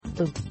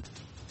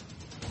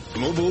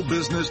Global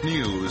business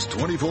news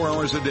 24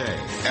 hours a day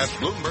at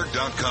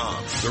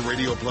Bloomberg.com, the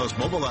Radio Plus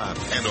mobile app,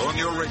 and on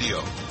your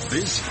radio.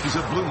 This is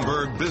a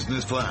Bloomberg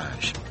Business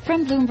Flash.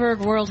 From Bloomberg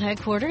World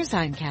Headquarters,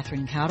 I'm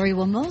Catherine Cowdery.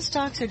 Well, most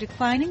stocks are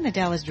declining. The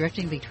Dow is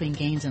drifting between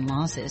gains and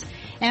losses.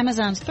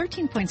 Amazon's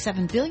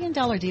 $13.7 billion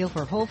deal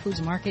for Whole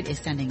Foods Market is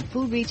sending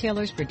food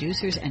retailers,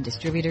 producers, and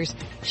distributors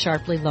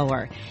sharply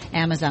lower.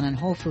 Amazon and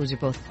Whole Foods are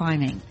both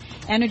climbing.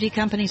 Energy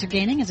companies are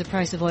gaining as the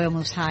price of oil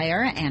moves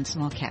higher, and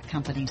small-cap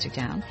companies are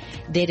down.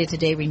 Data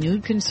today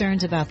renewed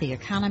concerns about the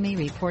economy.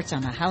 Reports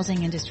on the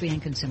housing industry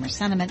and consumer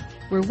sentiment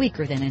were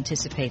weaker than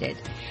anticipated.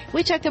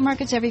 We check the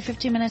markets every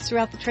 15 minutes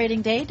throughout the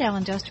trading day. Dow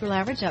Industrial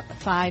Average up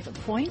 5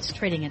 points,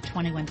 trading at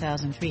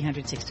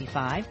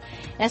 21,365.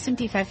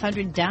 S&P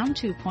 500 down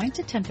 2 points,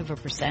 a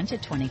 0.1%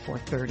 at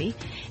 2430.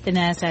 The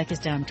Nasdaq is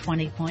down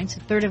 20 points,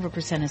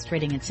 1/3% is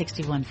trading at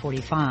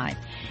 6145.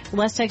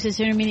 West Texas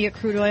Intermediate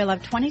crude oil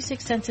up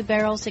 26 cents a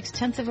barrel,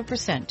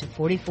 0.6% to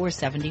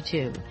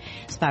 44.72.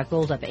 Spot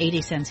gold up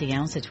 80 cents a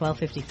ounce at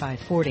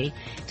 1255.40.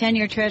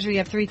 10-year Treasury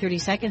up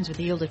 3/30 seconds with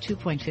a yield of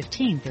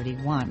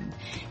 2.1531.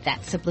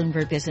 That's the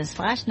Bloomberg Business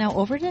Flash. Now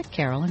over to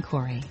Carol and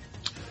Corey.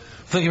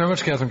 Thank you very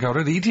much, Catherine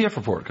Cowdery. The ETF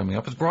report coming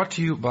up is brought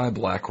to you by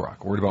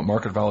BlackRock. Worried about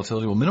market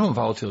volatility? Well, minimum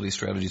volatility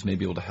strategies may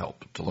be able to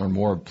help. To learn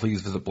more,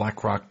 please visit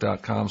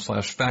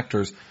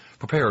blackrock.com/factors,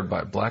 prepared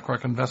by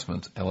BlackRock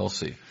Investments,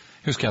 LLC.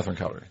 Here's Catherine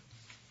Cowdery.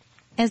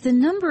 As the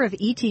number of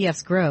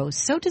ETFs grows,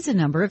 so does the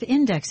number of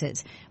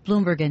indexes.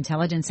 Bloomberg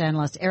intelligence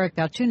analyst Eric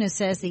Balchunas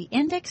says the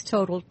index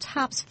total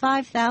tops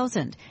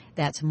 5,000.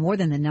 That's more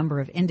than the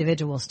number of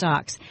individual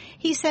stocks.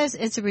 He says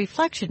it's a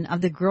reflection of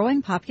the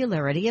growing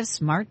popularity of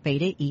smart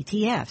beta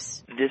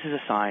ETFs. This is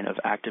a sign of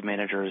active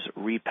managers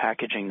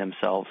repackaging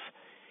themselves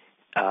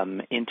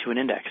into an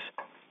index,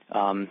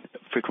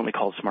 frequently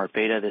called smart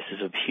beta. This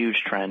is a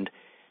huge trend.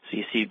 So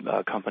you see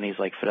companies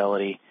like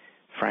Fidelity,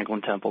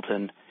 Franklin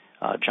Templeton,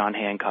 John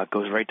Hancock,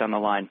 goes right down the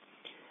line.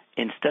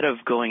 Instead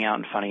of going out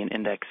and finding an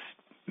index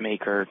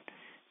maker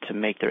to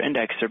make their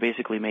index, they're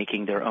basically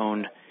making their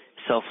own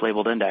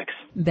self-labeled index.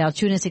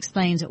 Balchunas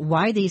explains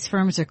why these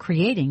firms are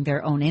creating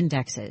their own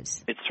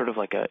indexes. It's sort of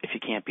like if you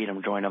can't beat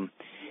them, join them.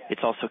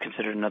 It's also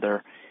considered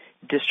another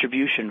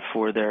distribution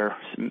for their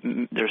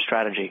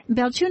strategy.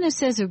 Balchunas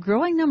says a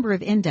growing number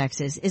of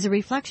indexes is a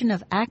reflection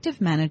of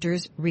active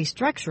managers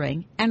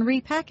restructuring and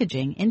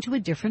repackaging into a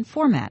different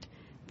format,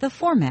 the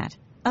format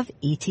of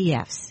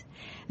ETFs.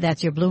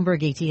 That's your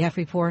Bloomberg ETF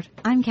report.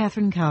 I'm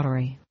Catherine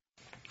Cowdery.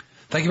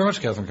 Thank you very much,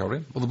 Catherine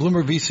Cowdery. Well, the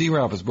Bloomberg VC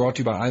Wrap is brought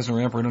to you by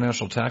Eisner-Amper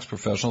International Tax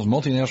Professionals.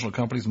 Multinational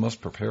companies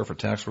must prepare for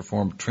tax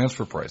reform,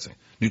 transfer pricing,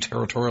 new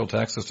territorial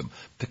tax system,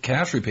 the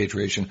cash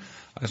repatriation,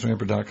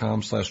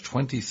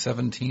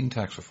 Eisner-Amper.com/2017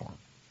 tax reform.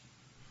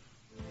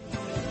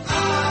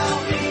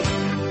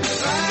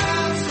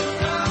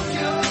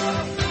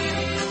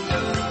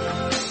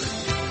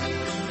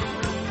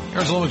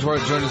 Aaron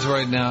Zlomek joins us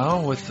right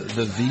now with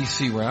the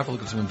VC Wrap.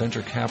 Look at some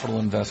venture capital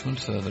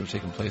investments that have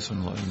taken place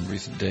in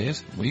recent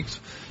days,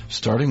 weeks.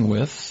 Starting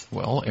with,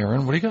 well,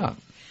 Aaron, what do you got?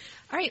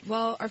 All right.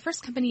 Well, our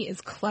first company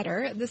is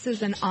Clutter. This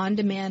is an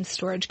on-demand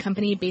storage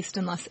company based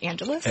in Los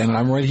Angeles. And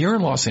I'm right here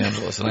in Los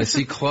Angeles, and I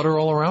see clutter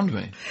all around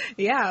me.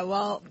 Yeah.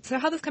 Well, so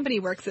how this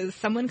company works is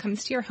someone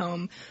comes to your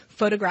home,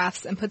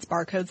 photographs and puts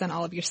barcodes on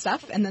all of your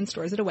stuff, and then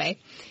stores it away.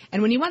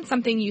 And when you want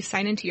something, you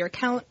sign into your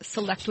account,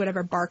 select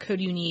whatever barcode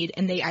you need,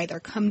 and they either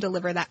come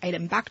deliver that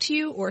item back to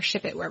you or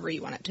ship it wherever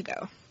you want it to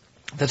go.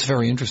 That's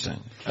very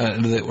interesting.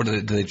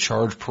 Do they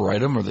charge per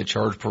item, or do they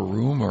charge per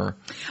room, or?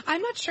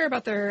 I'm not sure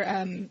about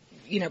their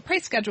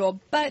price schedule,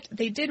 but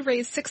they did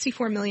raise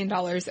 $64 million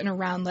in a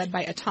round led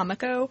by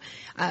Atomico.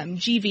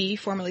 GV,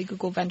 formerly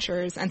Google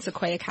Ventures, and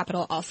Sequoia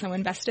Capital also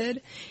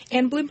invested.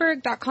 And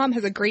Bloomberg.com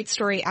has a great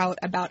story out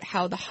about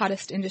how the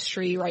hottest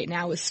industry right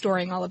now is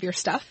storing all of your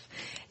stuff.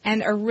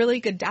 And a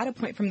really good data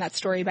point from that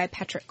story by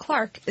Patrick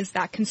Clark is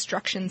that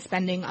construction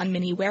spending on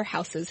mini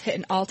warehouses hit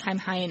an all-time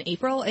high in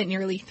April at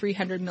nearly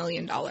 $300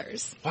 million.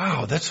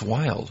 Wow, that's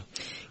wild.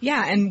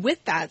 Yeah, and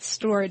with that,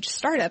 storage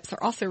startups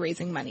are also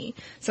raising money.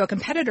 So a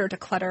competitor to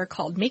Clutter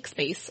called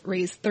MakeSpace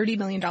raised $30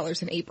 million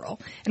in April.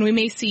 And we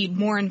may see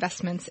more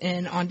investments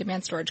in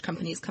on-demand storage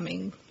companies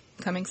coming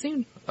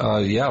soon.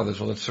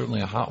 That's certainly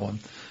a hot one.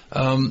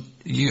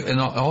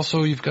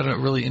 You've got a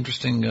really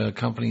interesting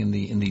company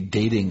in the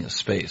dating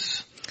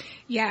space.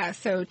 Yeah,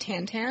 so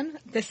Tantan,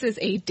 this is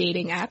a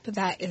dating app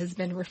that has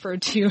been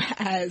referred to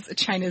as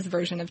China's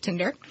version of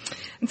Tinder.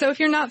 And so if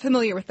you're not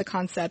familiar with the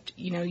concept,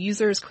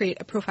 users create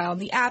a profile in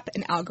the app,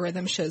 an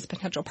algorithm shows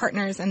potential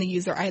partners, and the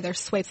user either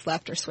swipes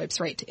left or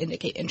swipes right to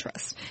indicate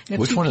interest.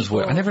 Which one is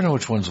which? I never know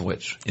which one's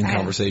which. In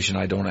conversation,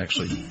 I don't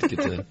actually get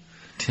to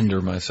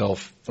Tinder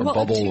myself, or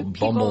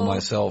Bumble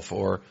myself,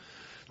 or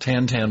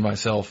Tantan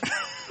myself.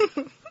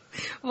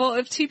 Well,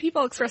 if two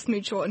people express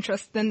mutual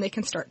interest, then they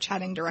can start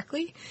chatting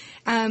directly.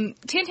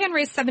 Tantan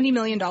raised $70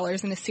 million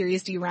in a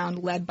Series D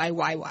round led by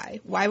YY.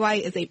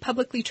 YY is a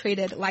publicly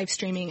traded live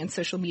streaming and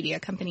social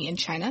media company in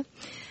China.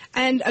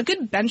 And a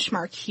good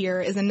benchmark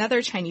here is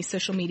another Chinese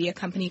social media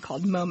company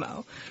called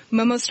Momo.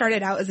 Momo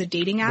started out as a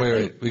dating app.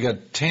 Wait. We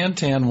got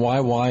Tantan,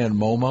 YY, and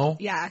Momo?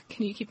 Yeah.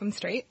 Can you keep them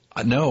straight?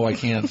 No, I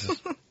can't.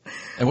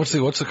 And what's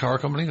the car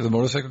company? The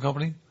motorcycle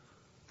company?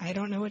 I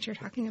don't know what you're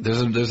talking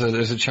about.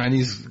 There's a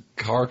Chinese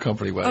car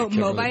company.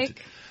 Mobike?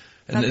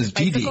 And there's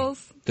Didi.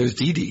 There's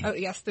Didi. Oh,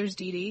 yes, there's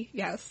Didi.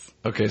 Yes.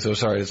 Okay, so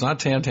sorry. It's not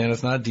Tantan.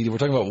 It's not Didi. We're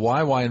talking about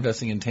YY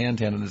investing in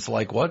Tantan, and it's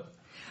like what?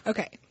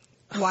 Okay.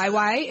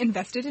 YY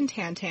invested in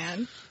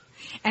Tantan,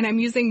 and I'm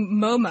using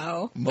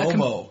Momo.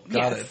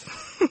 Got it.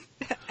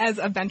 As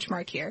a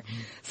benchmark here.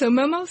 So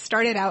Momo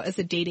started out as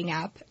a dating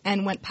app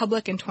and went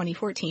public in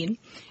 2014.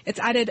 It's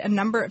added a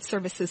number of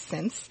services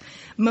since.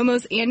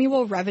 Momo's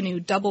annual revenue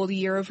doubled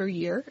year over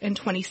year in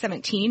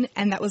 2017,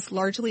 and that was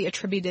largely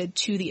attributed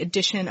to the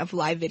addition of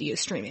live video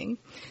streaming.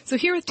 So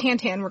here with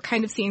Tantan, we're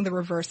kind of seeing the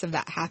reverse of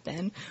that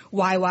happen.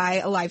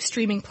 YY, a live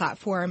streaming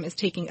platform, is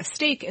taking a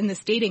stake in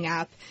this dating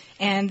app,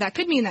 and that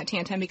could mean that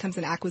Tantan becomes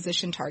an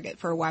acquisition target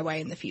for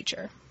YY in the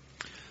future.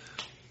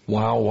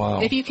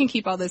 Wow. If you can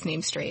keep all those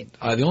names straight.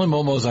 The only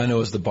Momos I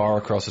know is the bar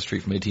across the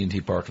street from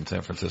AT&T Park in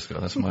San Francisco.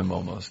 That's my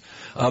Momos.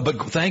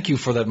 But thank you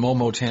for that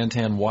Momo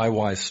Tantan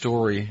YY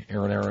story,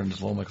 Aaron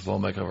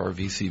Zlomek of our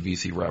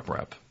VC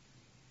Wrap.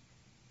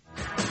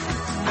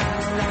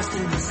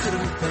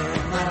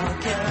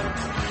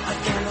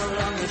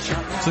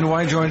 Selena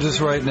Wang joins us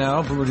right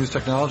now, Bloomberg News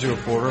technology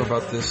reporter,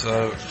 about this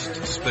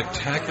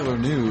spectacular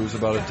news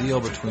about a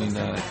deal between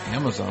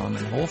Amazon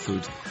and Whole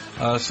Foods.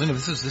 Selena,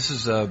 this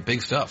is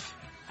big stuff.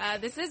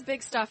 This is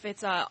big stuff.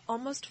 It's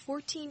almost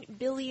 $14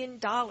 billion.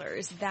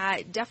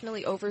 That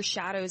definitely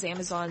overshadows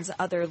Amazon's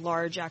other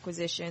large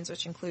acquisitions,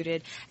 which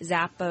included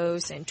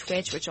Zappos and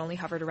Twitch, which only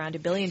hovered around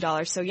 $1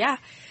 billion. So yeah,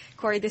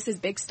 Corey, this is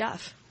big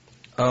stuff.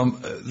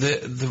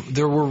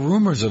 There were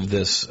rumors of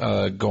this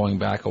going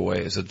back a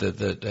ways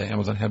that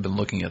Amazon had been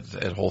looking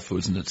at Whole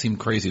Foods, and it seemed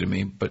crazy to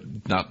me,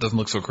 but doesn't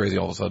look so crazy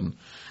all of a sudden.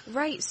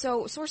 Right.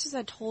 So sources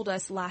had told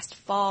us last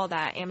fall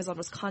that Amazon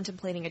was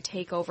contemplating a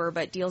takeover,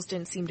 but deals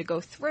didn't seem to go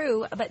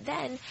through. But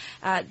then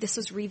this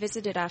was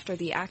revisited after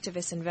the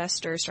activist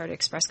investors started to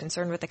express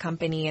concern with the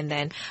company, and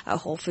then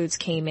Whole Foods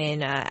came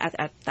in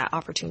at that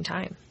opportune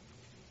time.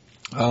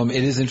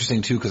 It is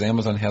interesting, too, because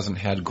Amazon hasn't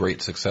had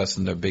great success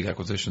in their big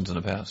acquisitions in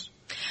the past.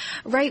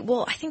 Right.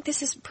 Well, I think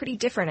this is pretty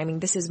different. I mean,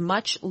 this is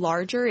much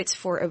larger. It's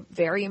for a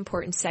very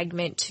important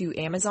segment to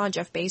Amazon.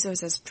 Jeff Bezos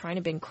has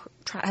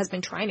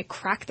been trying to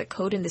crack the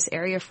code in this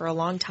area for a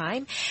long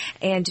time.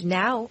 And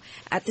now,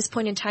 at this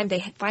point in time,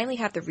 they finally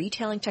have the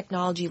retailing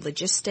technology,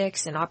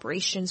 logistics, and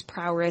operations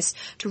prowess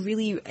to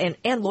really,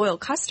 and loyal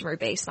customer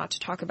base, not to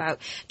talk about,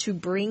 to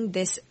bring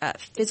this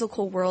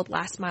physical world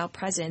last mile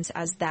presence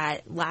as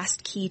that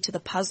last key to the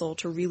puzzle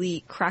to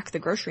really crack the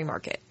grocery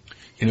market.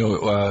 You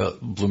know,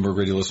 Bloomberg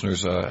Radio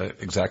listeners,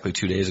 exactly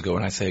 2 days ago,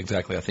 and I say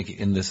exactly, I think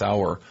in this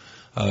hour,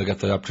 got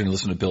the opportunity to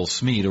listen to Bill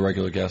Smead, a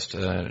regular guest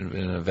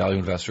and a value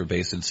investor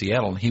based in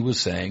Seattle, and he was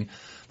saying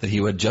that he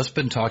had just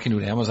been talking to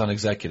an Amazon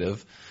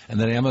executive, and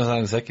then Amazon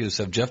executive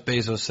said, Jeff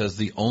Bezos says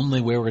the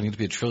only way we're going to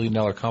be $1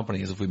 trillion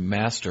company is if we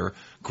master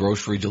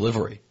grocery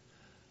delivery.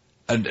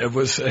 And it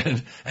was,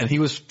 and he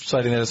was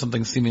citing that as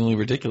something seemingly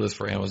ridiculous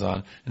for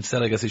Amazon.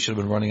 Instead, I guess he should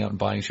have been running out and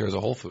buying shares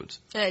of Whole Foods.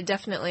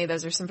 Definitely.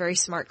 Those are some very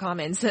smart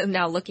comments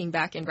now looking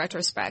back in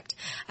retrospect.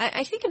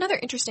 I think another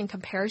interesting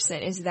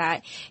comparison is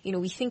that,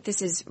 we think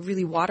this is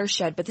really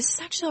watershed, but this is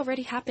actually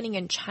already happening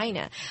in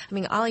China. I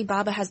mean,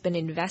 Alibaba has been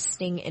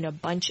investing in a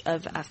bunch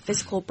of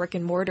physical brick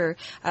and mortar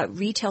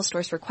retail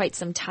stores for quite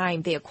some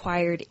time. They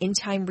acquired In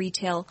Time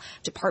Retail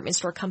department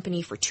store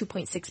company for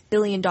 $2.6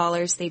 billion.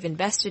 They've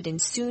invested in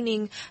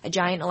Suning, a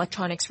giant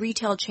electronics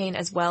retail chain,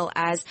 as well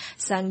as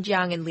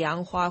Sangjiang and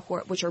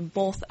Lianghua, which are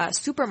both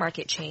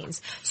supermarket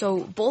chains. So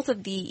both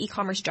of the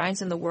e-commerce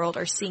giants in the world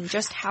are seeing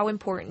just how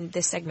important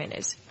this segment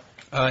is.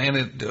 And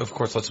it, of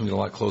course, lets them get a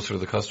lot closer to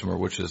the customer,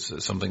 which is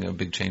a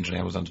big change in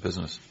Amazon's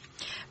business.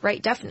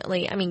 Right,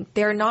 definitely. I mean,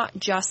 they're not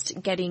just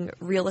getting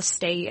real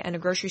estate and a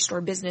grocery store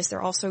business.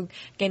 They're also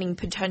getting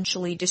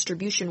potentially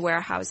distribution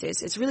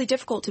warehouses. It's really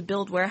difficult to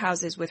build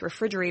warehouses with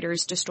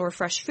refrigerators to store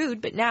fresh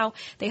food, but now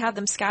they have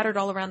them scattered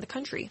all around the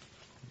country.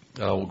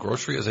 Well,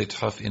 grocery is a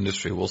tough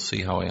industry. We'll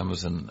see how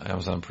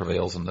Amazon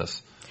prevails in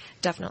this.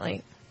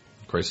 Definitely.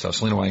 Great stuff.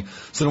 Selena Wang.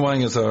 Selena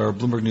Wang is our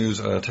Bloomberg News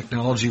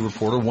technology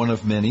reporter, one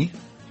of many.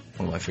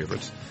 One of my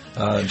favorites.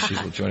 She's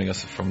joining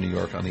us from New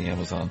York on the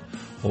Amazon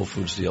Whole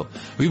Foods deal.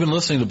 We've been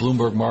listening to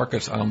Bloomberg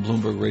Markets on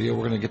Bloomberg Radio.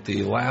 We're going to get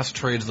the last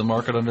trades of the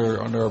market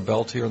under our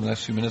belt here in the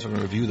next few minutes. We're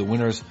going to review the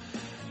winners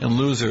and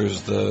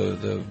losers,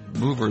 the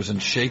movers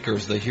and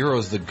shakers, the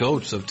heroes, the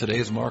goats of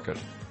today's market.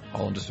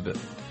 All in just a bit.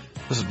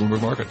 This is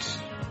Bloomberg Markets.